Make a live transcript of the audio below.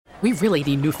we really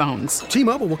need new phones.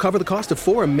 T-Mobile will cover the cost of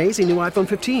 4 amazing new iPhone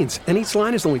 15s, and each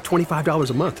line is only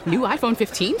 $25 a month. New iPhone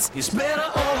 15s? It's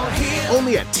better over here.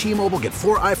 Only at T-Mobile, get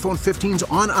 4 iPhone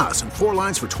 15s on us and 4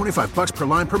 lines for $25 per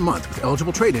line per month with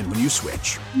eligible trade-in when you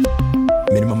switch.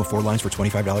 Minimum of 4 lines for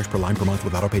 $25 per line per month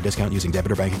with autopay discount using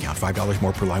debit or bank account. $5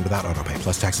 more per line without autopay,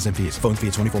 plus taxes and fees. Phone fee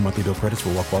at 24 monthly bill credits for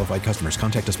well-qualified customers.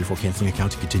 Contact us before canceling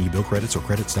account to continue bill credits or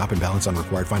credit stop and balance on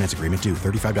required finance agreement due.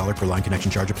 $35 per line connection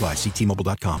charge applies. See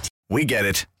T-Mobile.com. We get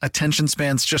it. Attention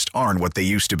spans just aren't what they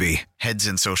used to be. Heads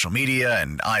in social media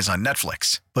and eyes on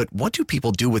Netflix. But what do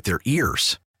people do with their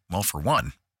ears? Well, for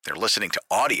one, they're listening to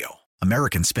audio.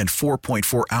 Americans spend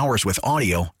 4.4 hours with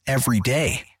audio every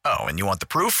day. Oh, and you want the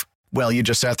proof? Well, you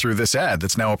just sat through this ad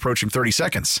that's now approaching 30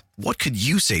 seconds. What could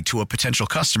you say to a potential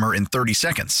customer in 30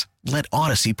 seconds? Let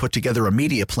Odyssey put together a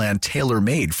media plan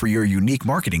tailor-made for your unique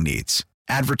marketing needs.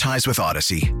 Advertise with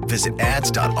Odyssey. Visit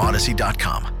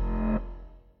ads.odyssey.com.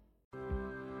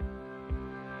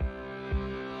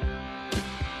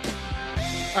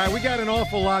 All right, we got an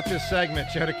awful lot this segment.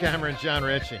 Joe DeCamara and John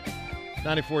Ritchie.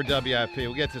 94 WIP.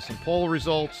 We'll get to some poll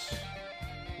results.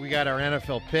 We got our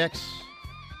NFL picks.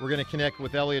 We're going to connect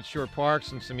with Elliott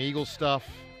Shore-Parks and some Eagles stuff.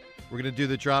 We're going to do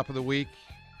the drop of the week,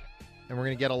 and we're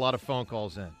going to get a lot of phone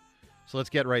calls in. So let's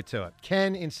get right to it.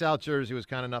 Ken in South Jersey was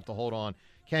kind enough to hold on.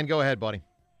 Ken, go ahead, buddy.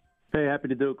 Hey, happy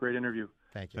to do it. Great interview.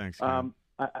 Thank you. Thanks.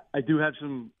 I do have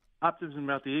some optimism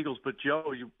about the Eagles, but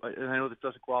Joe, and I know this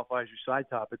doesn't qualify as your side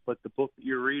topic, but the book that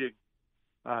you're reading,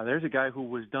 there's a guy who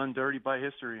was done dirty by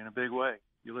history in a big way.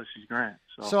 Ulysses Grant.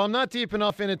 So I'm not deep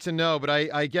enough in it to know, but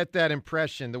I get that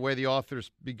impression, the way the author's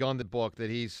begun the book,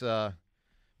 that he's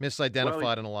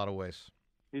misidentified in a lot of ways.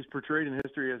 He's portrayed in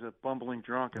history as a bumbling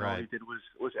drunk, and right. all he did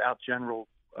was out General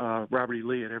Robert E.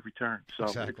 Lee at every turn. So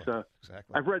exactly.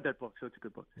 Exactly. I've read that book, so it's a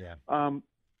good book. Yeah.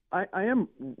 I am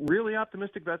really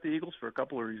optimistic about the Eagles for a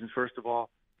couple of reasons. First of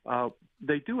all,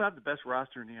 they do have the best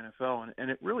roster in the NFL, and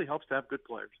it really helps to have good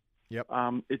players. Yep.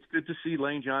 It's good to see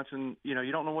Lane Johnson. You know,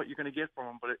 you don't know what you're going to get from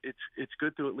him, but it's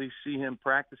good to at least see him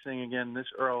practicing again this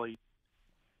early.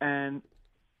 And,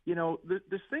 you know,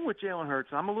 this thing with Jalen Hurts,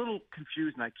 I'm a little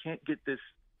confused, and I can't get this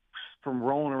from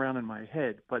rolling around in my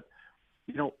head. But,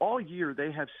 you know, all year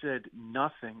they have said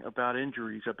nothing about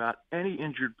injuries, about any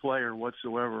injured player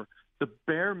whatsoever, the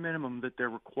bare minimum that they're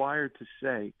required to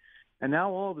say. And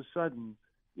now all of a sudden,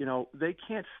 you know, they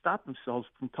can't stop themselves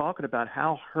from talking about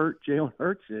how hurt Jalen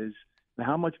Hurts is and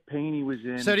how much pain he was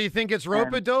in. So do you think it's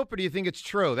rope-a-dope or do you think it's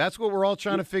true? That's what we're all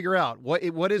trying to figure out.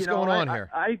 What is going on here?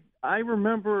 I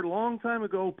remember a long time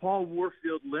ago Paul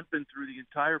Warfield limping through the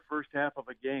entire first half of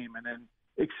a game and then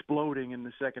exploding in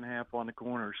the second half on the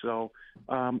corner. So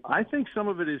I think some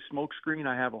of it is smokescreen.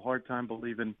 I have a hard time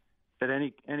believing that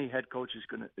any head coach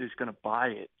is gonna buy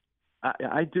it.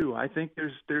 I do. I think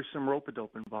there's some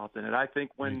rope-a-dope involved in it. I think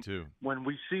when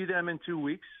we see them in 2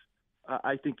 weeks,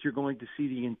 I think you're going to see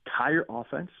the entire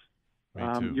offense.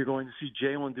 You're going to see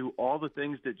Jalen do all the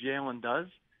things that Jalen does.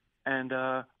 And,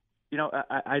 you know,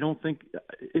 I don't think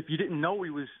if you didn't know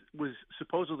he was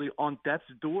supposedly on death's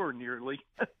door nearly,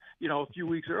 you know, a few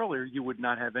weeks earlier, you would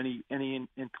not have any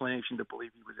inclination to believe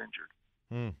he was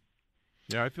injured.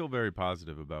 Yeah, I feel very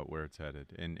positive about where it's headed,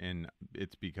 and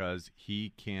it's because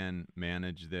he can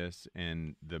manage this,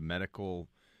 and the medical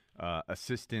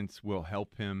assistants will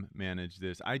help him manage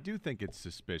this. I do think it's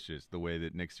suspicious the way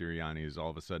that Nick Sirianni is all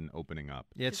of a sudden opening up.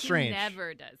 Yeah, it's strange. He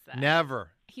never does that. Never.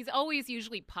 He's always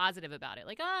usually positive about it.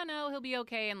 Like, oh, no, he'll be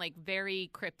okay, and, like, very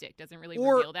cryptic. Doesn't really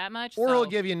reveal that much. Or he'll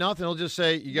give you nothing. He'll just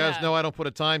say, you guys know I don't put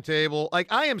a timetable. Like,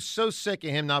 I am so sick of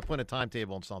him not putting a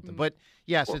timetable on something. But,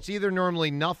 yes, it's either normally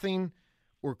nothing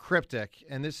or cryptic,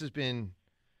 and this has been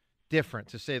different,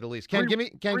 to say the least. Ken, give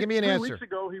me an answer. 3 weeks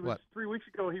ago, he was. 3 weeks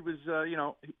ago, he was. You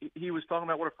know, he was talking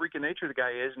about what a freak of nature the guy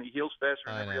is, and he heals faster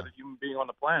than every other human being on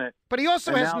the planet. But he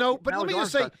also has no. But now let me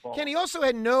just say, Ken, he also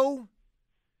had no.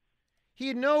 He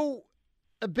had no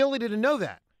ability to know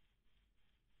that.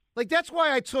 Like, that's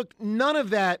why I took none of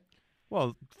that.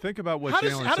 Well, think about what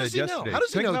Jalen said yesterday. How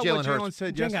does he know Jalen Hurts?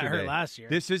 Said Jalen yesterday. got hurt last year.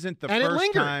 This isn't the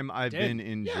first time I've been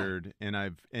injured,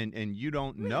 and you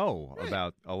don't know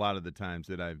about a lot of the times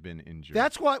that I've been injured.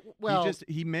 That's what. Well,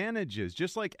 he manages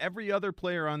just like every other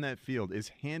player on that field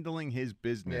is handling his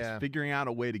business, figuring out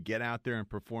a way to get out there and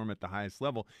perform at the highest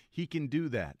level. He can do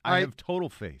that. I have total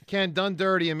faith. Ken, done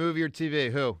dirty in movie or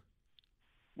TV? Who?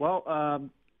 Well,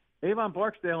 Avon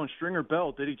Barksdale and Stringer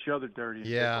Bell did each other dirty.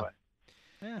 Yeah,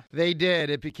 they did.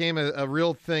 It became a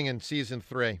real thing in season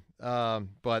 3.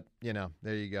 But, you know,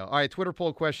 there you go. All right, Twitter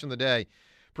poll question of the day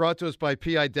brought to us by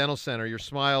PI Dental Center. Your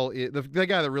smile, the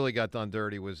guy that really got done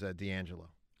dirty was D'Angelo.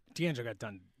 D'Angelo got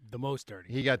done the most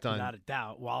dirty. He got done. Without a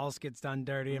doubt. Wallace gets done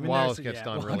dirty. I mean, Wallace gets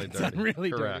done really dirty.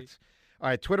 Really Correct. dirty. All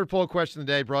right, Twitter poll question of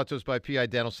the day brought to us by PI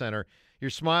Dental Center. Your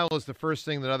smile is the first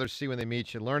thing that others see when they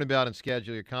meet you. Learn about and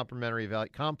schedule your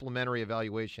complimentary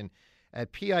evaluation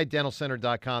at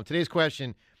pidentalcenter.com. Today's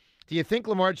question, do you think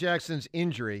Lamar Jackson's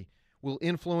injury will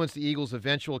influence the Eagles'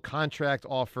 eventual contract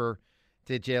offer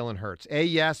to Jalen Hurts? A,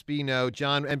 yes, B, no.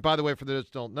 John, and by the way, for those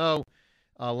who don't know,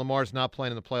 Lamar's not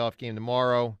playing in the playoff game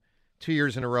tomorrow. 2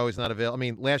 years in a row he's not available. I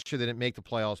mean, last year they didn't make the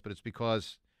playoffs, but it's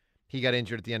because he got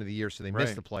injured at the end of the year, so they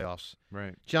missed the playoffs.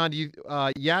 Right. John, do you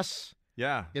yes?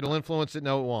 Yeah. It'll influence it?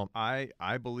 No, it won't.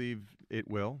 I believe it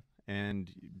will. And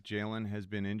Jalen has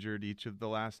been injured each of the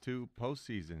last two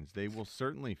postseasons. They will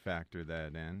certainly factor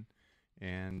that in.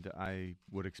 And I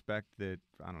would expect that,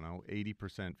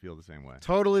 80% feel the same way.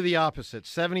 Totally the opposite.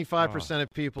 75% of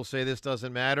people say this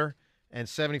doesn't matter, and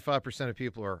 75% of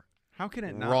people are How can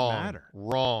it not matter?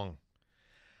 Wrong.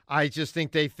 I just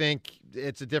think they think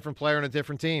it's a different player on a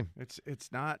different team.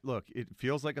 It's not. Look, it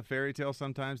feels like a fairy tale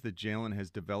sometimes that Jalen has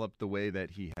developed the way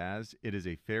that he has. It is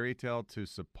a fairy tale to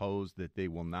suppose that they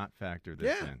will not factor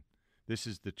this in. This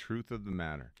is the truth of the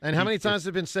matter. And how many times has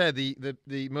it been said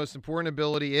the most important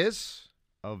ability is?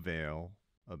 Availability.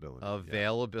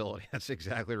 Availability. That's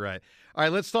exactly right. All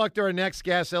right, let's talk to our next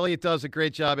guest. Elliot does a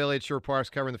great job. Elliot Shore-Parks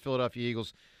covering the Philadelphia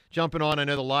Eagles. Jumping on, I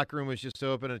know the locker room was just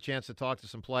open, a chance to talk to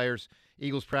some players.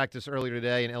 Eagles practice earlier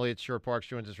today, and Elliot Shore-Parks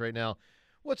joins us right now.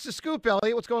 What's the scoop,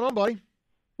 Elliot? What's going on, buddy?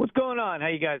 What's going on? How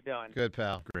you guys doing? Good,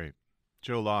 pal. Great.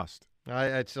 Joe lost.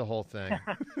 It's the whole thing.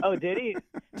 Oh, did he?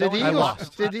 Did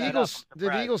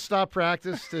the Eagles stop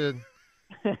practice to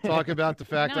talk about the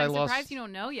fact I I'm lost? surprised you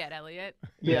don't know yet, Elliot.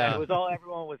 Yeah, it was all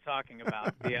everyone was talking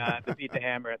about, the beat the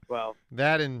hammer at 12.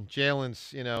 That and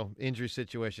Jalen's, injury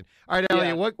situation. All right,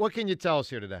 Elliot, what can you tell us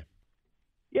here today?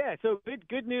 Yeah, so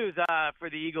good news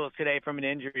for the Eagles today from an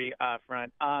injury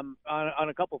front on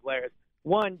a couple players.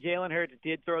 One, Jalen Hurts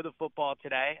did throw the football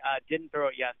today. Didn't throw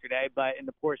it yesterday, but in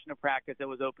the portion of practice that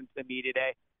was open to the media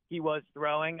today, he was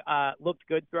throwing. Looked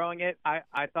good throwing it.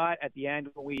 I thought at the end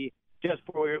when just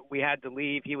before we had to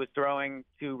leave, he was throwing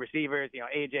to receivers,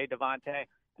 AJ, Devontae,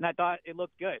 and I thought it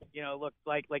looked good. It looked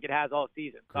like it has all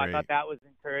season. So I thought that was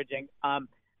encouraging.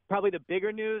 Probably the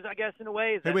bigger news, I guess, in a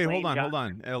way, is that hold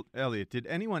on. Elliot, did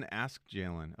anyone ask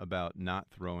Jalen about not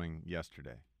throwing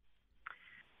yesterday?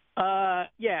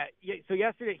 Yeah. So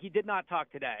yesterday he did not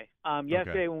talk today.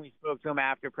 Yesterday when we spoke to him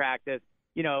after practice,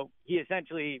 he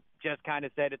essentially just kind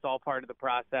of said it's all part of the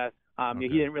process. He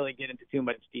didn't really get into too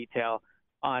much detail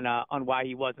on why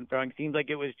he wasn't throwing. Seems like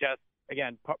it was just,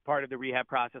 again, part of the rehab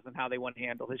process and how they want to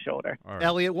handle his shoulder. Right.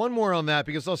 Elliot, one more on that,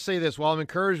 because I'll say this. While I'm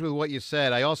encouraged with what you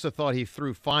said, I also thought he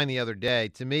threw fine the other day.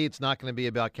 To me, it's not going to be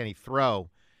about can he throw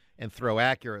and throw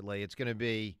accurately. It's going to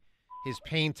be his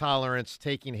pain tolerance,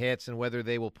 taking hits, and whether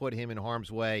they will put him in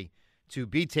harm's way to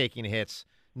be taking hits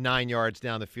 9 yards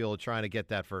down the field trying to get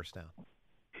that first down.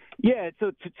 Yeah,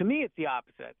 so to me it's the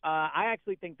opposite. I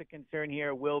actually think the concern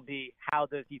here will be how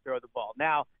does he throw the ball.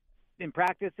 Now, in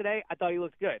practice today, I thought he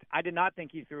looked good. I did not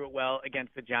think he threw it well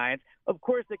against the Giants. Of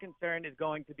course, the concern is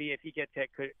going to be if he gets hit,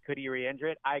 could he re-injure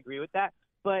it? I agree with that.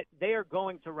 But they are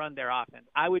going to run their offense.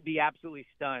 I would be absolutely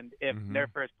stunned if their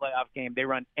first playoff game they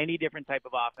run any different type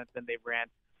of offense than they've ran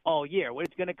all year. What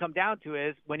it's going to come down to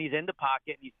is when he's in the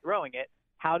pocket and he's throwing it,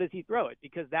 how does he throw it?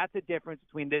 Because that's the difference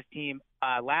between this team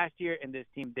last year and this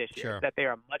team this year, that they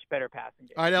are a much better passing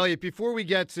game. All right, Elliot, before we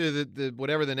get to the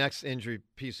whatever the next injury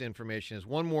piece of information is,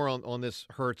 one more on this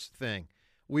Hurts thing.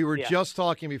 We were just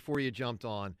talking before you jumped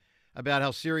on about how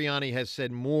Sirianni has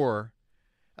said more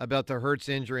about the Hurts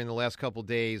injury in the last couple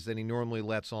days than he normally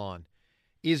lets on.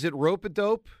 Is it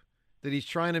rope-a-dope that he's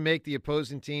trying to make the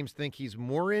opposing teams think he's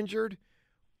more injured,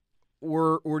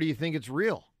 or do you think it's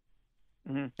real?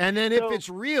 Mm-hmm. And then if it's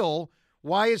real,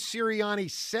 why is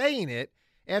Sirianni saying it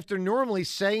after normally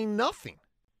saying nothing?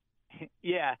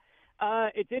 Yeah,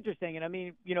 it's interesting. And, I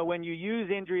mean, when you use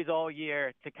injuries all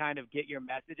year to kind of get your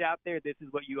message out there, this is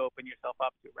what you open yourself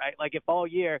up to, right? Like if all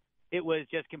year it was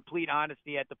just complete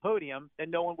honesty at the podium, then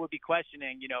no one would be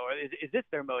questioning, is this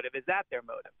their motive? Is that their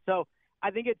motive? So I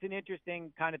think it's an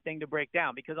interesting kind of thing to break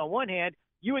down because on one hand,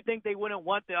 you would think they wouldn't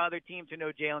want the other team to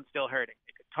know Jalen's still hurting.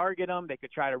 They could target him. They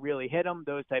could try to really hit him,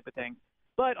 those type of things.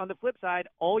 But on the flip side,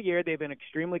 all year they've been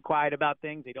extremely quiet about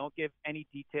things. They don't give any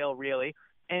detail really.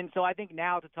 And so I think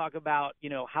now to talk about,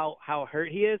 how hurt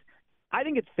he is, I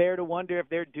think it's fair to wonder if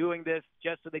they're doing this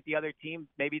just so that the other team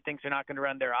maybe thinks they're not going to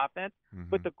run their offense. Mm-hmm.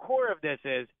 But the core of this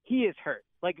is he is hurt.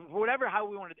 Like how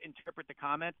we want to interpret the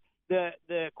comments, the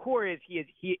core is he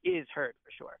is hurt for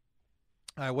sure.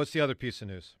 All right, what's the other piece of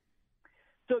news?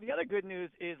 So the the other good news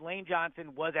is Lane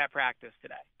Johnson was at practice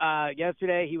today.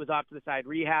 Yesterday, he was off to the side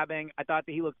rehabbing. I thought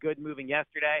that he looked good moving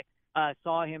yesterday.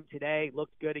 Saw him today,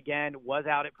 looked good again, was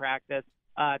out at practice.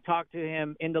 Talked to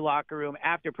him in the locker room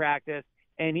after practice,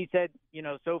 and he said,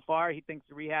 so far he thinks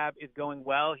the rehab is going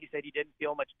well. He said he didn't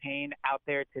feel much pain out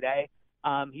there today.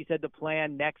 He said the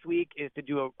plan next week is to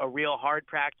do a real hard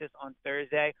practice on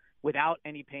Thursday without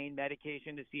any pain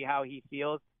medication to see how he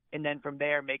feels, and then from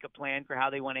there make a plan for how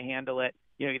they want to handle it,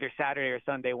 either Saturday or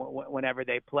Sunday whenever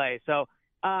they play. So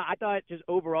I thought just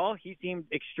overall he seemed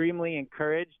extremely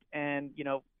encouraged and,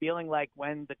 feeling like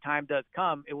when the time does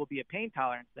come, it will be a pain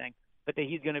tolerance thing, but that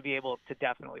he's going to be able to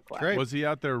definitely play. Great. Was he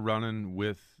out there running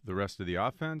with the rest of the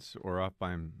offense or off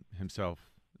by himself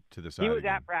to the side? He was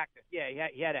again? at practice. Yeah,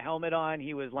 he had a helmet on.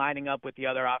 He was lining up with the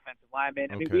other offensive linemen.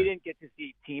 I mean, we didn't get to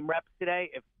see team reps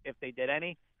today, if they did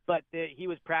any, but he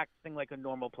was practicing like a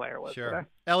normal player was. Sure. Today.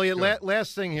 Elliot,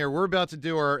 last thing here. We're about to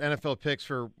do our NFL picks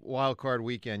for Wild Card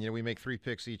Weekend. We make 3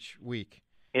 picks each week.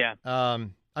 Yeah.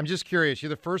 I'm just curious. You're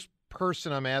the first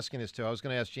person I'm asking this to. I was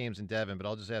going to ask James and Devin, but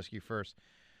I'll just ask you first.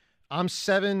 I'm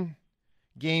 7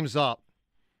 games up,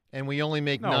 and we only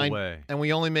make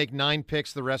 9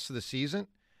 picks the rest of the season.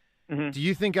 Mm-hmm. Do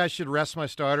you think I should rest my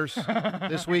starters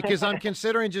this week? Because I'm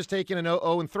considering just taking an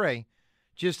 0-3,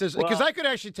 because I could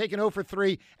actually take an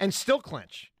 0-3 and still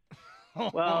clinch.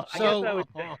 Well, I guess I would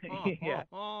say, yeah.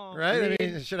 Right? I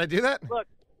mean, should I do that? Look,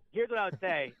 here's what I would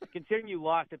say. Considering you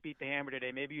lost at Beat the Hammer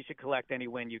today, maybe you should collect any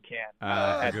win you can.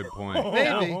 That's a good point.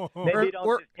 Maybe. Maybe you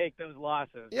don't just take those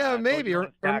losses. Yeah, maybe. Or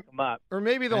stack them up. Or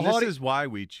maybe the This is why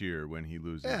we cheer when he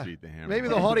loses Beat the Hammer. Maybe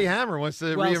the Haughty Hammer wants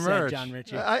to reemerge. Said, John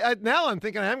Ritchie. Now I'm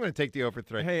thinking I'm going to take the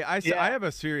 0-3. Hey, I have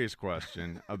a serious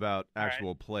question about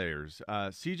actual players.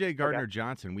 C.J.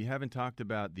 Gardner-Johnson, we haven't talked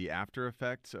about the after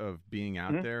effects of being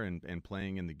out there and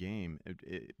playing in the game.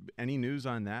 Any news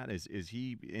on that? Is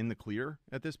he in the clear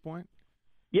at this point?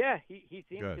 Yeah, he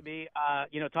seems to be.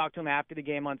 Talked to him after the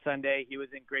game on Sunday. He was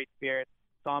in great spirits.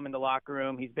 Saw him in the locker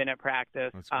room. He's been at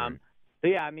practice. That's great. So,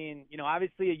 yeah, I mean,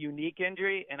 obviously a unique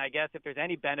injury, and I guess if there's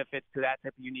any benefits to that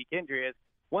type of unique injury is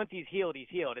once he's healed, he's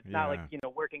healed. It's not like,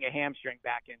 working a hamstring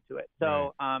back into it.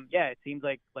 So, it seems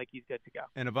like he's good to go.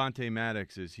 And Avonte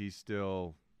Maddox, is he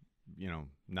still,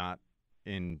 not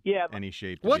in any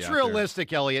shape to What's be out realistic,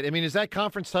 there? Elliot? I mean, is that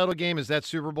conference title game, is that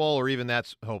Super Bowl, or even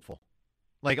that's hopeful?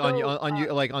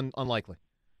 Unlikely.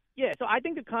 Yeah, so I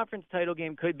think the conference title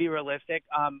game could be realistic.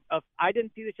 I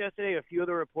didn't see this yesterday. A few of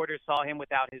the reporters saw him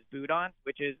without his boot on,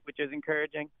 which is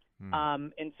encouraging.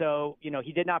 And so,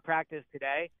 he did not practice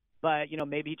today, but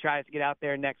maybe he tries to get out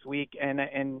there next week and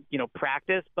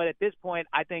practice. But at this point,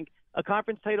 I think a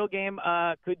conference title game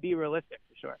could be realistic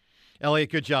for sure.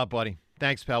 Elliot, good job, buddy.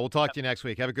 Thanks, pal. We'll talk to you next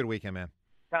week. Have a good weekend, man.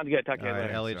 Sounds good. Talk to you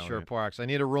later. Elliot Shore-Parks. I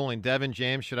need a ruling. Devin,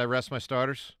 James, should I rest my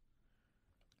starters?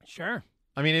 Sure.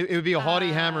 I mean, it would be a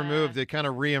Haughty Hammer move to kind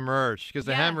of reemerge because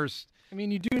the Hammers. I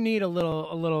mean, you do need a little,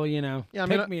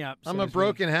 pick me up. I'm a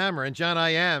broken hammer, and John,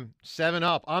 I am 7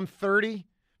 up. I'm 30.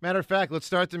 Matter of fact, let's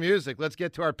start the music. Let's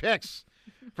get to our picks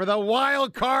for the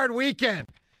Wild Card Weekend.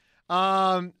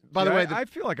 By the way, I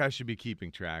feel like I should be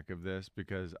keeping track of this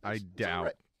because I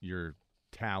doubt you're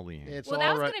tallying. That was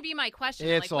going to be my question.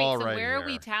 It's where here. are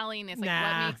we tallying this? What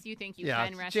makes you think you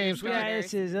can rest James, your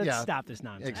starters? Let's stop this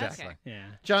nonsense. Exactly. Okay. Yeah.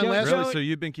 John, really? So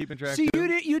you've been keeping track? So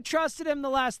too? you trusted him the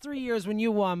last 3 years when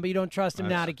you won, but you don't trust him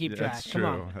now to keep track. That's Come true.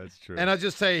 on. That's true. And I'll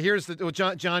just say, here's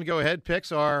John, go ahead.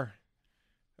 Picks are.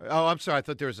 Oh, I'm sorry. I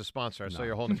thought there was a sponsor. I saw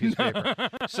you're holding a piece of paper.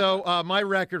 So my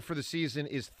record for the season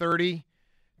is 30,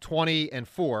 20, and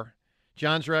 4.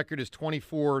 John's record is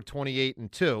 24, 28,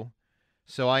 and 2.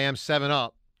 So I am 7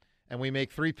 up. And we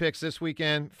make 3 picks this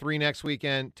weekend, 3 next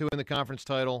weekend, 2 in the conference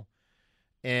title,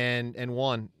 and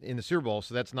 1 in the Super Bowl.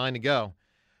 So that's 9 to go.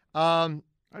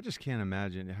 I just can't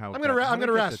imagine how. I'm gonna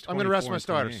rest. I'm gonna rest my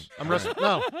starters. I'm resting.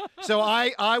 No. So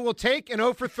I will take an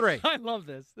 0-3. I love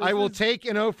this. I will take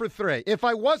an 0-3. If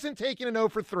I wasn't taking an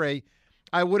 0-3,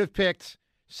 I would have picked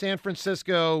San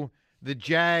Francisco, the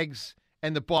Jags,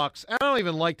 and the Bucs. I don't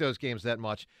even like those games that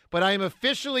much, but I am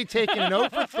officially taking an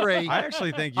 0-3. I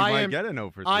actually think you might get an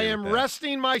 0-3. I am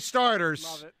resting my starters.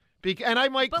 Love it. And I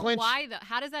might But clinch. why, though?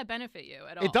 How does that benefit you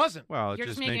at all? It doesn't. Well, it You're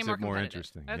just making makes it it more competitive.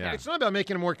 interesting. Okay. Yeah. It's not about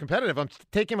making it more competitive. I'm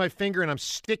taking my finger and I'm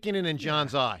sticking it in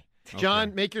John's eye.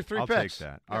 John, make your 3 I'll picks. take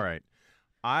that. All right.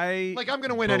 I'm going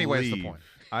to win anyway is the point.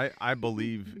 I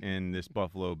believe in this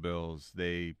Buffalo Bills.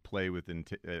 They play with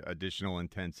additional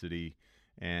intensity,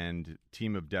 and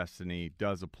Team of Destiny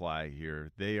does apply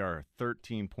here. They are a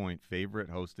 13-point favorite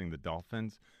hosting the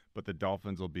Dolphins, but the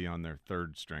Dolphins will be on their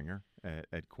 3rd stringer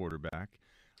at quarterback.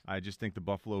 I just think the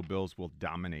Buffalo Bills will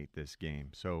dominate this game.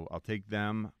 So I'll take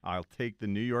them. I'll take the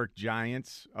New York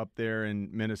Giants up there in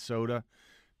Minnesota.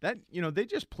 That, they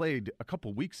just played a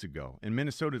couple weeks ago, and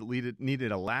Minnesota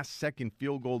needed a last-second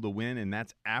field goal to win, and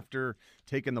that's after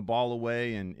taking the ball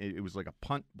away, and it was like a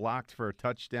punt blocked for a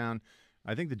touchdown.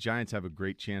 I think the Giants have a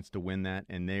great chance to win that,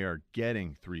 and they are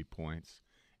getting 3 points.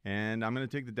 And I'm going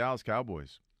to take the Dallas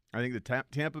Cowboys. I think the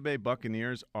Tampa Bay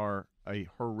Buccaneers are a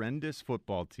horrendous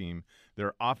football team.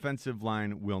 Their offensive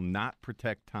line will not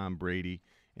protect Tom Brady,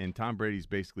 and Tom Brady's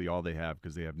basically all they have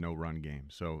because they have no run game.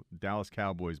 So Dallas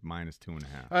Cowboys minus 2.5.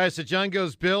 All right, so John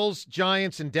goes Bills,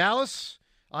 Giants, and Dallas.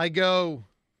 I go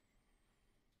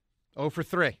 0 for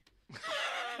 3.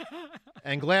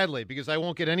 And gladly, because I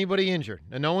won't get anybody injured.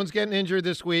 And no one's getting injured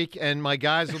this week, and my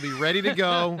guys will be ready to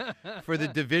go for the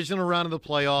divisional round of the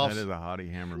playoffs. That is a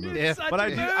hottie hammer move.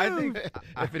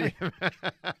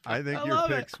 I think your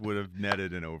picks would have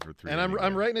netted an over 3. And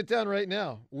I'm writing it down right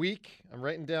now. I'm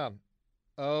writing down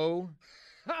 0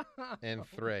 and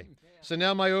 3. So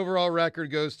now my overall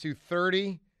record goes to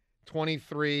 30,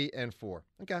 23, and 4.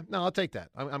 Okay, no, I'll take that.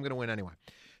 I'm going to win anyway.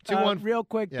 2-1. Real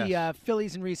quick, Yes. the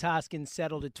Phillies and Rhys Hoskins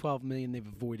settled at $12 million. They've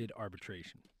avoided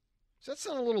arbitration. Does that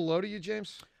sound a little low to you,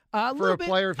 James? A For a bit.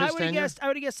 player of his tenure? I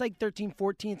would have guessed like 13,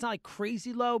 14. It's not like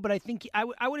crazy low, but I think I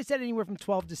would have said anywhere from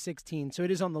 12 to 16, so it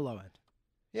is on the low end.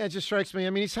 Yeah, it just strikes me. I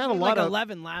mean, he's had a He had lot like of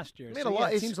 11 last year. Made So a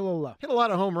lot. it seems a little low. Hit a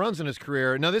lot of home runs in his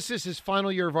career. Now, this is his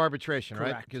final year of arbitration,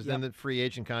 right? Correct. Because then the free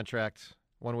agent contract,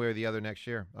 one way or the other next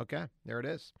year. Okay, there it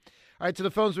is. All right, to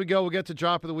the phones we go. We'll get to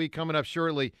Drop of the Week coming up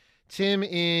shortly. Tim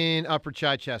in Upper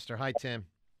Chichester. Hi, Tim.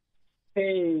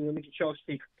 Hey, let me get you off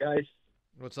speaker, guys.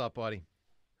 What's up, buddy?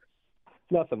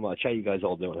 Nothing much. How you guys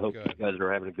all doing? I hope Good. you guys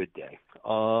are having a good day.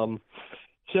 So,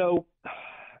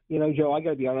 Joe, I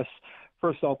got to be honest.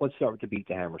 First off, let's start with the Beat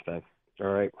the Hammer thing. All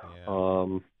right.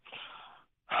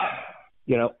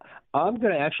 Yeah. I'm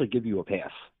going to actually give you a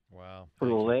pass. Wow. For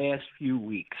the last few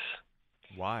weeks.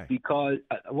 Why? Because,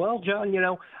 John,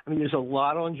 there's a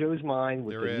lot on Joe's mind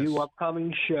with the new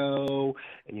upcoming show,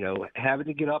 and, having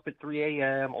to get up at 3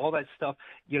 a.m., all that stuff,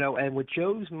 and with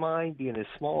Joe's mind being as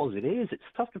small as it is, it's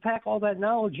tough to pack all that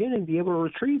knowledge in and be able to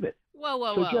retrieve it.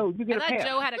 Whoa. Joe, you get I a thought pass.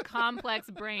 Joe had a complex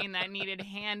brain that needed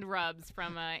hand rubs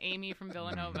from Amy from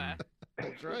Villanova.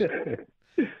 That's right.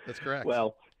 That's correct.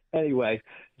 Well, anyway,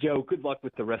 Joe, good luck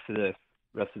with the rest of the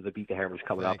Beat the Hammers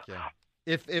coming Thank up.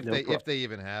 you. If they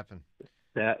even happen.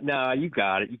 No, you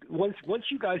got it. Once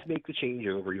you guys make the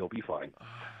changeover, you'll be fine.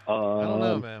 I don't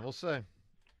know, man. We'll see.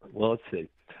 Well, let's see.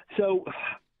 So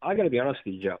I got to be honest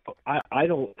with you, Joe.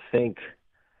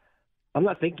 I'm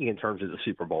not thinking in terms of the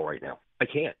Super Bowl right now. I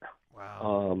can't.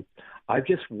 Wow. I've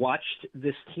just watched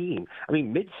this team. I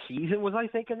mean, mid-season, was I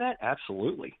thinking that?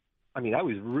 Absolutely. I mean, I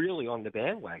was really on the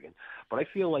bandwagon. But I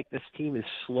feel like this team is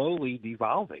slowly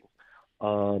devolving.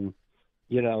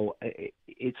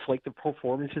 It's like the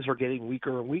performances are getting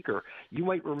weaker and weaker. You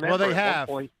might remember. Well, they at have.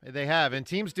 one point, They have. And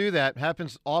teams do that.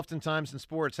 Happens oftentimes in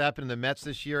sports. Happened to the Mets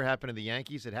this year. Happened to the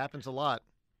Yankees. It happens a lot.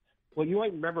 Well, you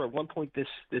might remember at one point this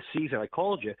season, I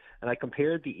called you, and I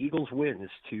compared the Eagles' wins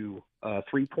to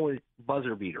 3-point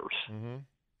buzzer beaters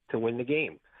to win the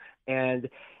game. And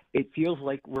it feels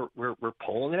like we're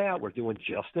pulling it out. We're doing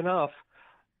just enough.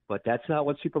 But that's not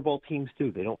what Super Bowl teams do.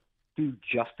 They don't do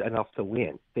just enough to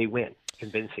win. They win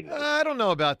convincingly. I don't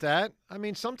know about that. I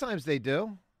mean, sometimes they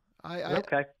do.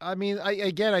 Okay.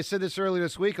 I said this earlier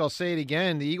this week. I'll say it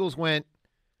again. The Eagles went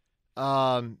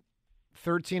 13-3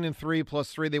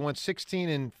 plus 3. They went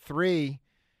 16-3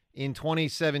 in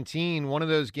 2017. One of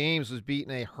those games was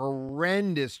beating a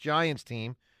horrendous Giants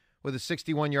team with a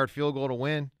 61-yard field goal to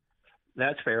win.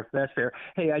 That's fair.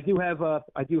 Hey, I do have a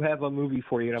movie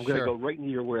for you, and I'm going to go right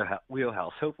into your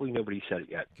wheelhouse. Hopefully nobody said it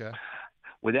yet. Okay.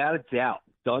 Without a doubt,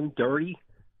 Done Dirty,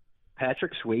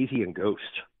 Patrick Swayze and Ghost.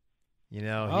 He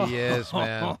is,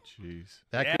 man. Jeez.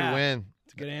 That could win.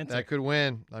 It's a good answer. That could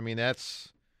win. I mean,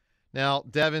 that's – now,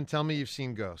 Devin, tell me you've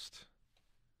seen Ghost.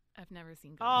 I've never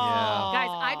seen Ghost. Oh. Guys,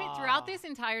 I've been throughout this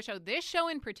entire show, this show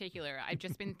in particular, I've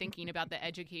just been thinking about the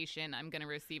education I'm going to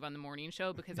receive on the morning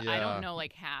show because I don't know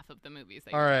like half of the movies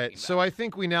that All you're right, talking so about. I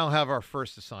think we now have our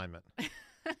first assignment.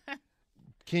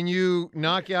 Can you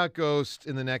knock out Ghost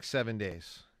in the next 7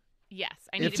 days? Yes.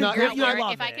 I If need to not- figure out You'll where,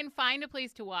 love if I it. can find a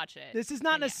place to watch it. This is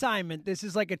not an then yeah. assignment. This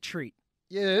is like a treat.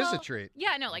 Yeah, it is a Well, treat.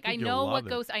 Yeah, no, like I think you'll know love what it.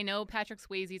 Ghost. I know Patrick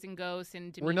Swayze's in Ghost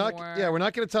and Demi We're not Moore. we're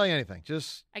not going to tell you anything.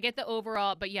 Just I get the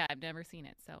overall, but yeah, I've never seen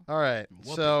it, so all right.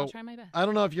 I'll So try my best. I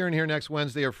don't know if you're in here next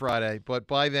Wednesday or Friday, but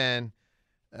by then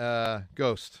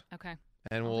Ghost. Okay.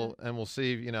 And we'll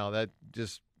see, that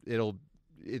just it'll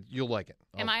you'll like it.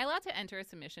 Am I allowed to enter a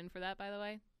submission for that, by the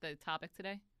way? The topic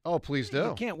today? Oh, please do.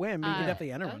 You can't win, but you can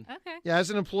definitely enter one. Okay. Yeah, as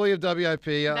an employee of WIP,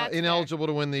 That's ineligible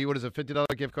to win the, what is it, $50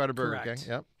 gift card to Burger Correct. King.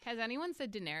 Yep. Has anyone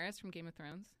said Daenerys from Game of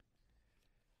Thrones?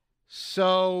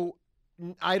 So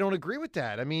I don't agree with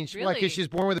that. I mean, Really? because she's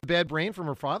born with a bad brain from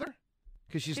her father?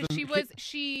 Because she's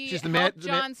She she's the helped mad-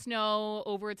 Jon Snow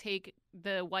overtake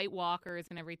the White Walkers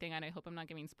and everything, and I hope I'm not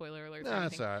giving spoiler alerts. No, or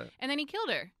that's anything. all right. And then he killed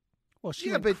her. Well,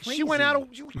 Yeah, but she went out.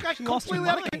 She got She lost her completely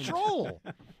out of mind. control.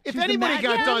 If She's the anybody Mad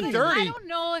got done Queen. dirty, I don't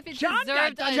know if it Jon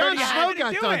got deserved done a dirty. Jon Had Snow to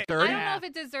got do done it. dirty. I don't know if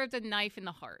it deserved a knife in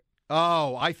the heart.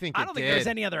 Oh, I think I it don't did. think there's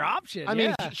any other option. I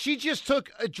mean, yeah. she just took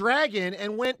a dragon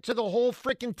and went to the whole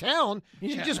freaking town.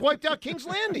 She Yeah. just wiped out King's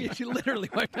Landing. she literally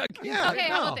wiped out. Yeah, Okay,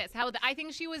 no. how about this? I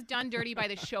think she was done dirty by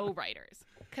the show writers.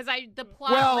 Because the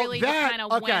plot Well, really that- kind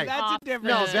of okay. went That's a off different-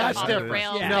 No, the, that's off the different.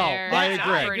 rails Yeah. No, there, I agree. I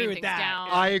burning agree with things that. down.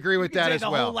 I agree with You could that say as the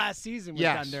well. whole last season was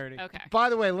Yes. done dirty. Okay. By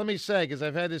the way, let me say, because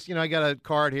I've had this, I got a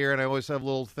card here, and I always have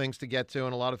little things to get to,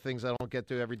 and a lot of things I don't get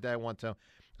to every day I want to.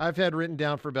 I've had written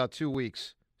down for about 2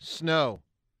 weeks. Snow,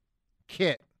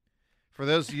 Kit. For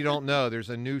those of you who don't know, there's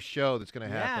a new show that's going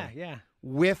to happen Yeah.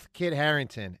 with Kit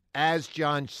Harington as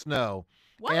Jon Snow.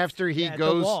 What? After he Yeah, at the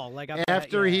goes, wall, like up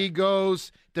after that, yeah. he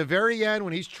goes, the very end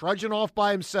when he's trudging off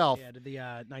by himself, Yeah, to the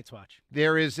Night's Watch.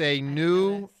 there is a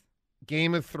new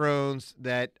Game of Thrones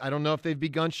that I don't know if they've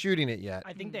begun shooting it yet.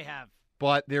 I think they have.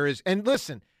 But there is, and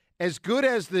listen, as good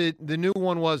as the new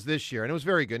one was this year, and it was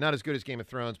very good, not as good as Game of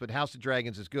Thrones, but House of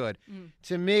Dragons is good.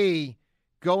 To me,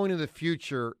 going to the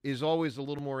future is always a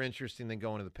little more interesting than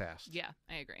going to the past. Yeah,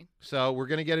 I agree. So we're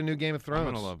going to get a new Game of Thrones.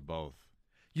 I'm gonna love both.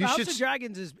 You House should. of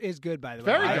Dragons is good, by the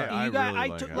way. Very I- good. I you got- really I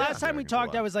like took- House last of time we Dragons a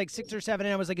talked, lot. I was like 6 or 7,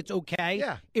 and I was like, it's okay.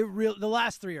 Yeah. The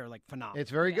last 3 are like phenomenal. It's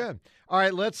very good. All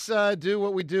right, let's do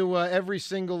what we do every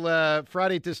single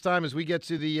Friday at this time as we get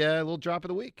to the little drop of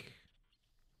the week.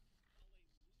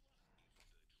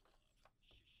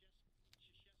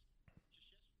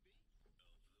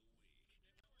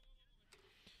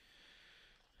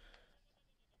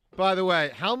 By the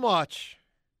way, how much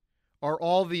are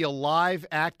all the alive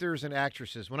actors and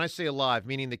actresses? When I say alive,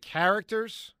 meaning the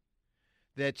characters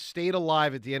that stayed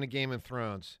alive at the end of Game of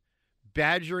Thrones,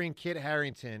 badgering Kit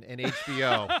Harington and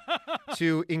HBO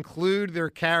to include their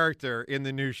character in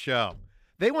the new show.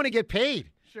 They want to get paid.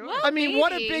 Sure. Well, I mean,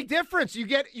 what a maybe. big difference. You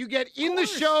get in the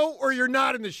show or you're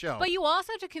not in the show. But you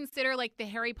also have to consider like the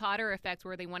Harry Potter effect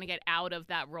where they want to get out of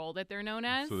that role that they're known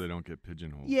as. So they don't get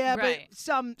pigeonholed. Yeah, Right. but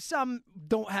some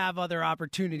don't have other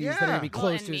opportunities that are Yeah. going to be Well,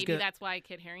 close and to as maybe good. that's why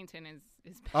Kit Harington is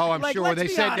oh, I'm Like, sure. let's They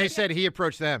be said honest. he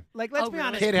approached them. Like, let's Oh, be really?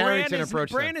 honest. Kit Bran Harington is,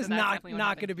 approached Bran them. is So that's not definitely one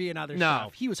of going to be another No.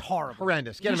 stuff. He was horrible.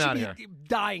 Horrendous. Get He him should out of be here.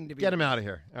 Dying to be. Get him out of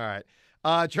here. All right.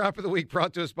 Drop of the week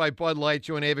brought to us by Bud Light.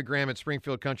 Join Ava Graham at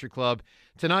Springfield Country Club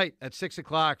tonight at 6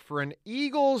 o'clock for an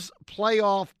Eagles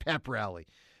playoff pep rally.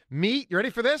 You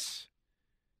ready for this?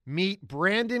 Meet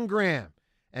Brandon Graham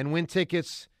and win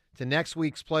tickets to next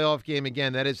week's playoff game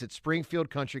again. That is at Springfield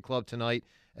Country Club tonight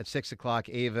at 6 o'clock.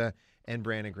 Ava and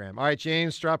Brandon Graham. All right,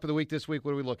 James, drop of the week this week.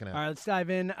 What are we looking at? All right, let's dive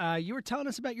in. You were telling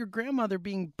us about your grandmother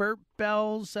being Burt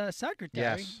Bell's secretary,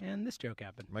 Yes. and this joke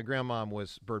happened. My grandmom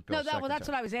was Burt Bell's Well, that's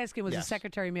secretary. what I was asking. Was Yes. a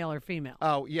secretary male or female?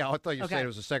 Oh, yeah. I thought you Okay. said it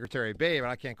was a secretary babe,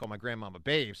 and I can't call my grandmom a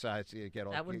babe, so I get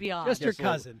all That would be odd. Just your Gets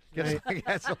a little- cousin.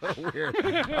 That's a little weird.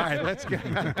 All right, let's go.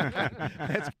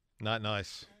 Not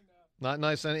nice. Not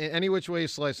nice any which way you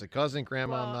slice it. Cousin,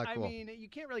 grandma, Well, not cool. I mean, you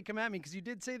can't really come at me because you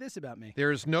did say this about me.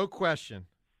 There is no question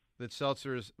that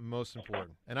seltzer is most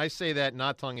important. And I say that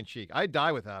not tongue-in-cheek. I'd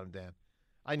die without him, Dan.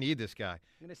 I need this guy. I'm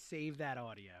going to save that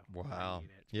audio. Wow. I need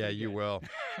it. Yeah, you will.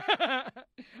 All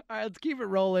right, let's keep it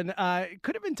rolling.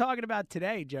 Could have been talking about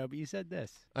today, Joe, but you said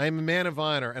this. I am a man of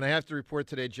honor, and I have to report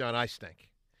today, John, I stink.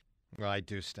 Well, I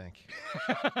do stink.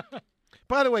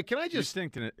 By the way, can I You just...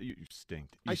 stinked in a, you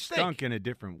stinked. You I stink. stunk in a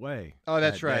different way. Oh,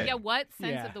 that's that right. day. Yeah, what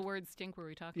sense Yeah. of the word stink were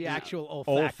we talking The about? actual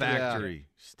olfactory. Olfactory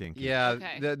stinking. Yeah,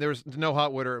 Okay. there was no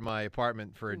hot water at my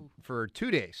apartment for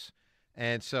 2 days.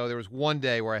 And so there was one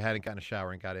day where I hadn't gotten a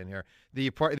shower and got in here. The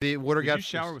water Did got... you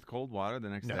shower with cold water the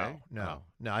next day? No.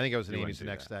 Oh. I think I was at You Amy's the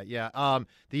wouldn't next do day. Yeah.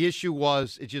 The issue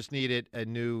was it just needed a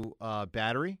new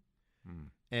battery,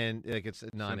 and like it's a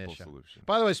non-issue. Simple solution.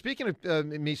 By the way, speaking of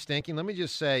me stinking, let me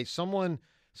just say someone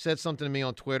said something to me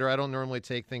on Twitter. I don't normally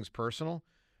take things personal,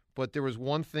 but there was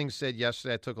one thing said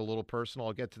yesterday I took a little personal.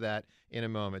 I'll get to that in a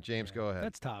moment. James, go ahead.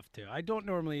 That's tough, too. I don't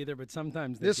normally either, but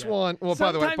sometimes they This get- one, well,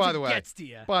 sometimes by the it way, gets to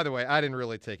you. by the way, I didn't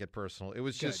really take it personal. It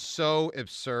was Good. just so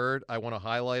absurd. I want to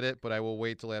highlight it, but I will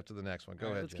wait till after the next one. Go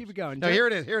All right, ahead. let's James. keep it going. No,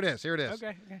 Jer- here it is.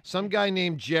 Okay. Some guy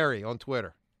named Jerry on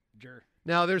Twitter. Sure.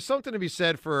 Now, there's something to be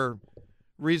said for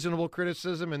reasonable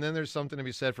criticism, and then there's something to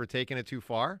be said for taking it too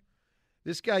far.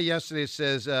 This guy yesterday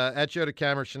says, at Joe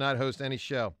DeCamera should not host any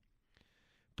show.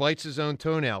 Bites his own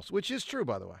toenails, which is true,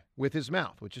 by the way, with his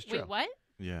mouth, which is true. Wait, what?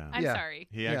 Yeah. I'm sorry.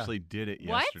 He actually did it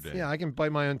What? yesterday. Yeah, I can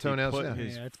bite my own toenails. He put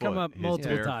his it's foot, come up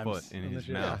multiple his bare times foot in on the his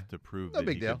show. mouth Yeah. to prove No that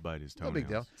big he deal. could bite his No toenails. big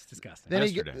deal. It's disgusting.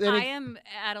 Then I am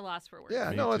at a loss for words. Yeah,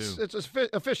 Me no, too. it's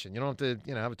efficient. You don't have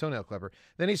to, have a toenail clipper.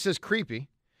 Then he says creepy.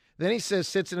 Then he says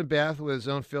sits in a bath with his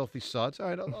own filthy suds. All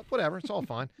right, whatever. It's all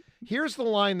fine. Here's the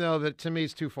line, though, that to me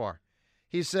is too far.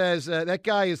 He says that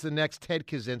guy is the next Ted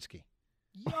Kaczynski.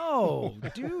 Yo,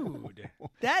 dude,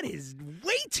 that is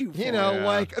way too far. You know,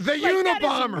 like the That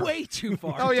Unabomber. is way too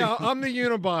far. Oh, yeah, dude. I'm the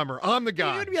Unabomber. I'm the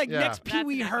guy. You're gonna be like Yeah. next Pee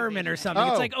Wee Herman or something. Oh.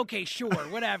 It's like, okay, sure,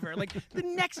 whatever. Like the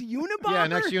next Unabomber. Yeah,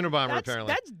 next Unabomber, That's-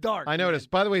 apparently. That's dark. I noticed.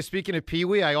 By the way, speaking of Pee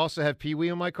Wee, I also have Pee Wee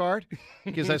on my card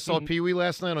because I saw Pee Wee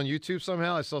last night on YouTube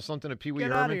somehow. I saw something of Pee Wee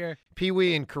Get Herman. outta here. Pee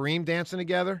Wee and Kareem dancing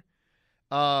together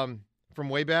from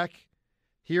way back.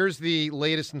 Here's the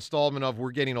latest installment of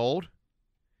We're Getting Old.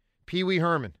 Pee Wee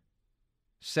Herman,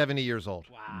 70 years old.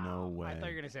 Wow. No way. I thought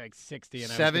you were gonna say like 60,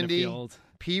 and I 70. was gonna feel old.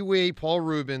 Pee Wee, Paul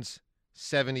Rubens,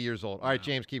 70 years old. All right,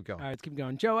 James, keep going. All right, let's keep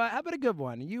going. Joe, how about a good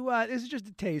one? You, this is just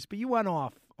a taste, but you went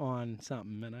off on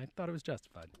something, and I thought it was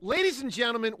justified. Ladies and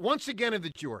gentlemen, once again of the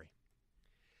jury,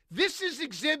 this is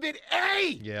Exhibit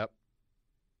A. Yep.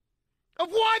 Of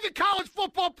why the college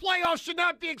football playoffs should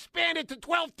not be expanded to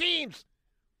 12 teams.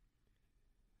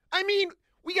 I mean,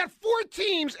 we got 4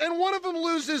 teams, and one of them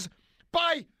loses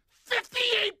by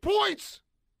 58 points.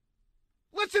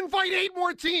 Let's invite 8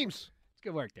 more teams. It's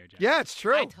good work there, Joe. Yeah, it's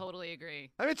true. I totally agree.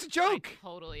 I mean, it's a joke. I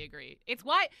totally agree. It's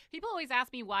why people always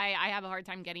ask me why I have a hard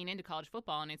time getting into college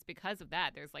football, and it's because of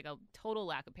that. There's like a total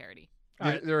lack of parity.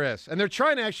 There is. And they're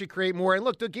trying to actually create more. And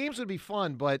look, the games would be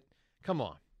fun, but come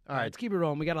on. All right, let's keep it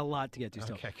rolling. We got a lot to get to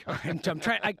still. Okay, All right, I'm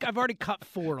trying. I've already cut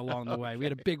 4 along the way. We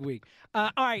had a big week. All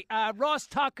right, Ross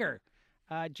Tucker.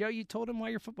 Joe, you told him why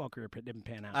your football career didn't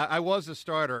pan out. I was a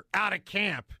starter out of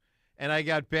camp, and I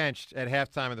got benched at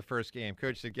halftime of the first game.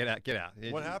 Coach said, get out, get out.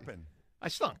 What happened? I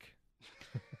stunk.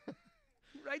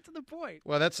 Right to the point.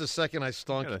 Well, that's the second I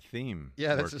stunk. Got a theme.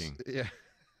 Yeah, that's working. yeah.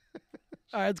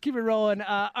 All right, let's keep it rolling.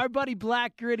 Our buddy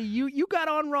Black Gritty, you got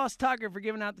on Ross Tucker for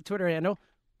giving out the Twitter handle,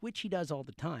 which he does all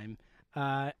the time.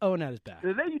 Owen at his back.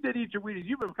 The day you did eat your Wheaties,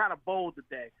 you've been kind of bold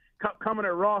today. Coming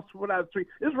at Ross without a tweet.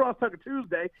 This is Ross Tucker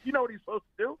Tuesday. You know what he's supposed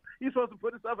to do? He's supposed to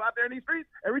put himself out there in these streets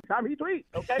every time he tweets,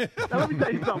 okay? Now, let me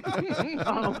tell you something.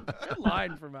 Good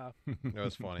line from That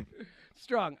was funny.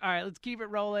 Strong. All right, let's keep it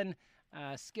rolling.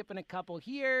 Skipping a couple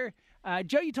here.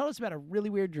 Joe, you told us about a really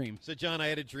weird dream. So, John, I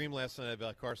had a dream last night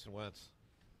about Carson Wentz.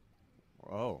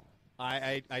 Oh.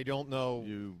 I don't know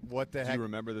what the Do heck. you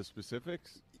remember the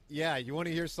specifics? Yeah, you want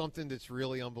to hear something that's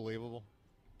really unbelievable?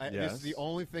 This Yes. is the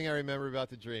only thing I remember about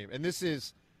the dream. And this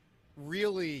is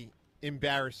really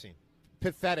embarrassing.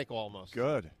 Pathetic almost.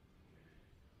 Good.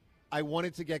 I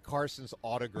wanted to get Carson's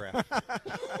autograph.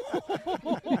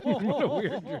 What a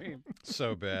weird dream.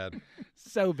 So bad.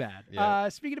 So bad. Yeah.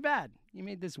 Speaking of bad, you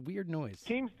made this weird noise.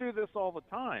 Teams do this all the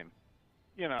time,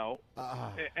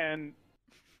 and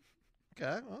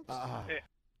Okay.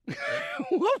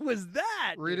 What was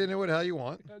that? Read into it how you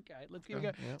want. Okay, let's keep it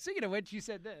going. Yeah. Speaking of which, you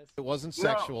said this. It wasn't No,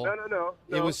 sexual. no.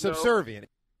 It was subservient.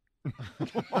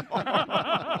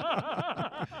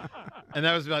 And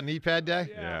that was about knee pad day?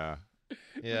 Yeah.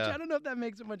 Which I don't know if that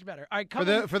makes it much better. All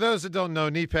right, For those that don't know,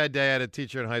 knee pad day, I had a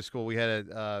teacher in high school. We had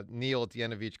to kneel at the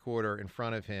end of each quarter in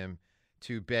front of him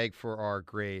to beg for our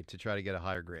grade to try to get a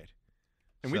higher grade.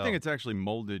 And we So- think it's actually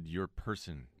molded your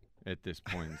person at this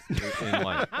point in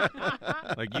life.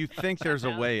 Like, you think there's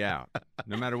a way out.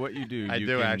 No matter what you do, I you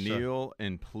do, can actually. kneel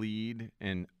and plead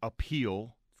and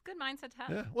appeal. It's a good mindset to have.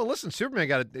 Yeah. Well, listen, Superman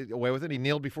got away with it. He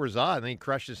kneeled before Zod, and then he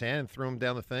crushed his hand and threw him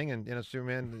down the thing, and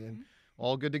Superman,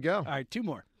 all good to go. All right, 2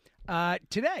 more.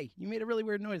 Today, you made a really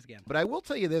weird noise again. But I will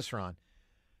tell you this, Ron.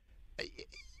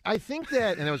 I think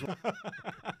that, and it was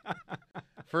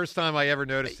first time I ever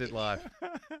noticed it live.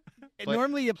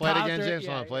 Normally you play it plow again, through it. James. Yeah,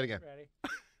 Hold on, play it yeah, again. ready.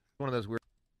 One of those weird.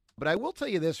 But I will tell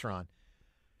you this, Ron.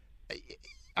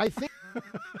 I think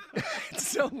It's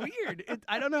so weird.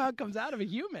 I don't know how it comes out of a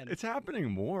human. It's happening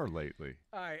more lately.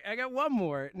 All right, I got one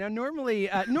more. Now, normally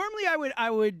I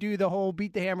would do the whole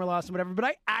beat the hammer loss and whatever, but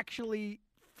I actually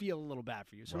feel a little bad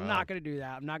for you, so I'm Wow. not going to do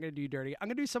that. I'm not going to do you dirty. I'm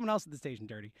going to do someone else at the station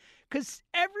dirty, because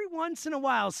every once in a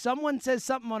while, someone says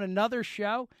something on another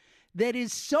show that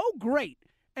is so great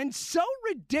and so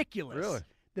ridiculous Really?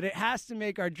 that it has to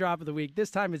make our drop of the week. This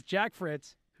time it's Jack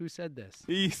Fritz who said this.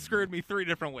 He screwed me 3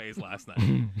 different ways last night.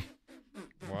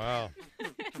 Wow.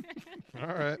 All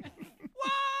right.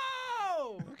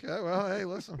 Whoa! Okay. Well, hey,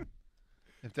 listen.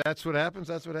 If that's what happens,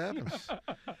 that's what happens.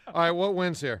 All right, what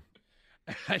wins here?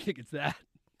 I think it's that.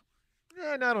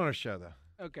 Yeah, not on our show,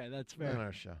 though. Okay, that's fair. Not on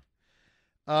our show.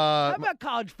 How about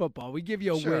college football? We give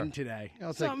you a sure. win today. I'll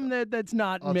take- Something that's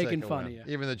not I'll making take a fun win, of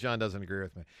you. even though John doesn't agree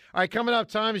with me. All right, coming up,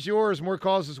 time is yours. More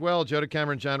calls as well. Joe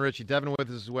DeCamera and John Ritchie. Devin with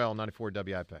us as well, 94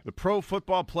 WIP. The pro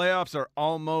football playoffs are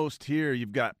almost here.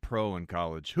 You've got pro and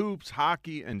college hoops,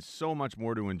 hockey, and so much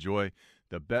more to enjoy.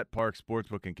 The BetPark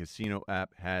Sportsbook and Casino app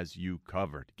has you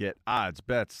covered. Get odds,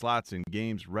 bets, slots, and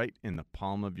games right in the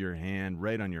palm of your hand,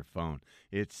 right on your phone.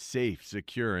 It's safe,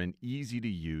 secure, and easy to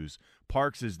use.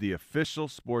 Parks is the official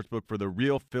sportsbook for the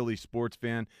real Philly sports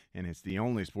fan, and it's the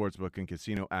only sportsbook and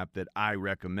casino app that I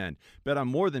recommend. Bet on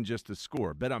more than just the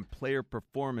score. Bet on player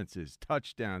performances,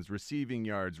 touchdowns, receiving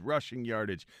yards, rushing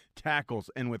yardage, tackles,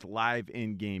 and with live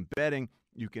in-game betting,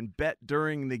 you can bet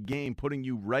during the game, putting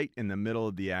you right in the middle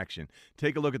of the action.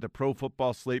 Take a look at the pro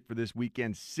football slate for this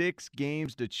weekend. 6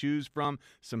 games to choose from.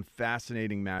 Some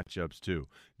fascinating matchups, too.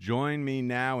 Join me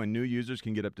now, and new users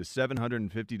can get up to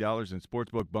 $750 in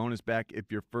Sportsbook bonus back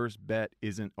if your first bet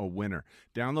isn't a winner.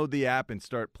 Download the app and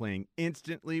start playing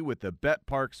instantly with the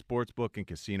BetPark Sportsbook and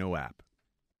Casino app.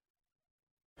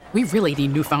 We really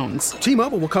need new phones.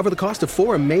 T-Mobile will cover the cost of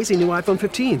 4 amazing new iPhone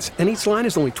 15s, and each line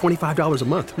is only $25 a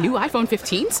month. New iPhone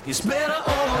 15s? It's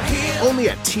better over here. Only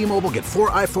at T-Mobile, get 4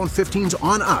 iPhone 15s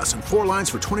on us and 4 lines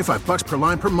for $25 per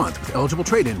line per month with eligible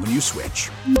trade-in when you switch.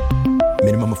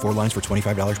 Minimum of 4 lines for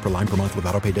 $25 per line per month with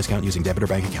autopay discount using debit or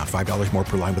bank account. $5 more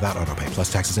per line without autopay,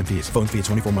 plus taxes and fees. Phone fee at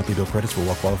 24 monthly bill credits for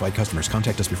well-qualified customers.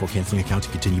 Contact us before canceling account to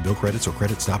continue bill credits or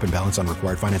credit stop and balance on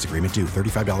required finance agreement due.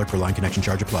 $35 per line connection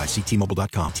charge applies. See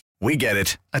T-Mobile.com. We get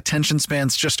it. Attention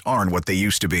spans just aren't what they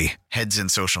used to be. Heads in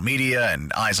social media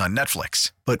and eyes on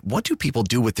Netflix. But what do people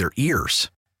do with their ears?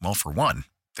 Well, for one,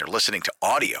 they're listening to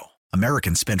audio.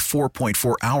 Americans spend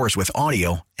 4.4 hours with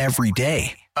audio every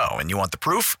day. Oh, and you want the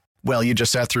proof? Well, you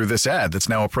just sat through this ad that's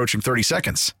now approaching 30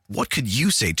 seconds. What could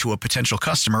you say to a potential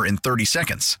customer in 30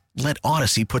 seconds? Let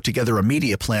Odyssey put together a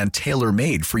media plan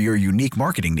tailor-made for your unique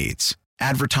marketing needs.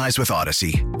 Advertise with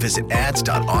Odyssey. Visit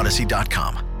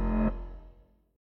ads.odyssey.com.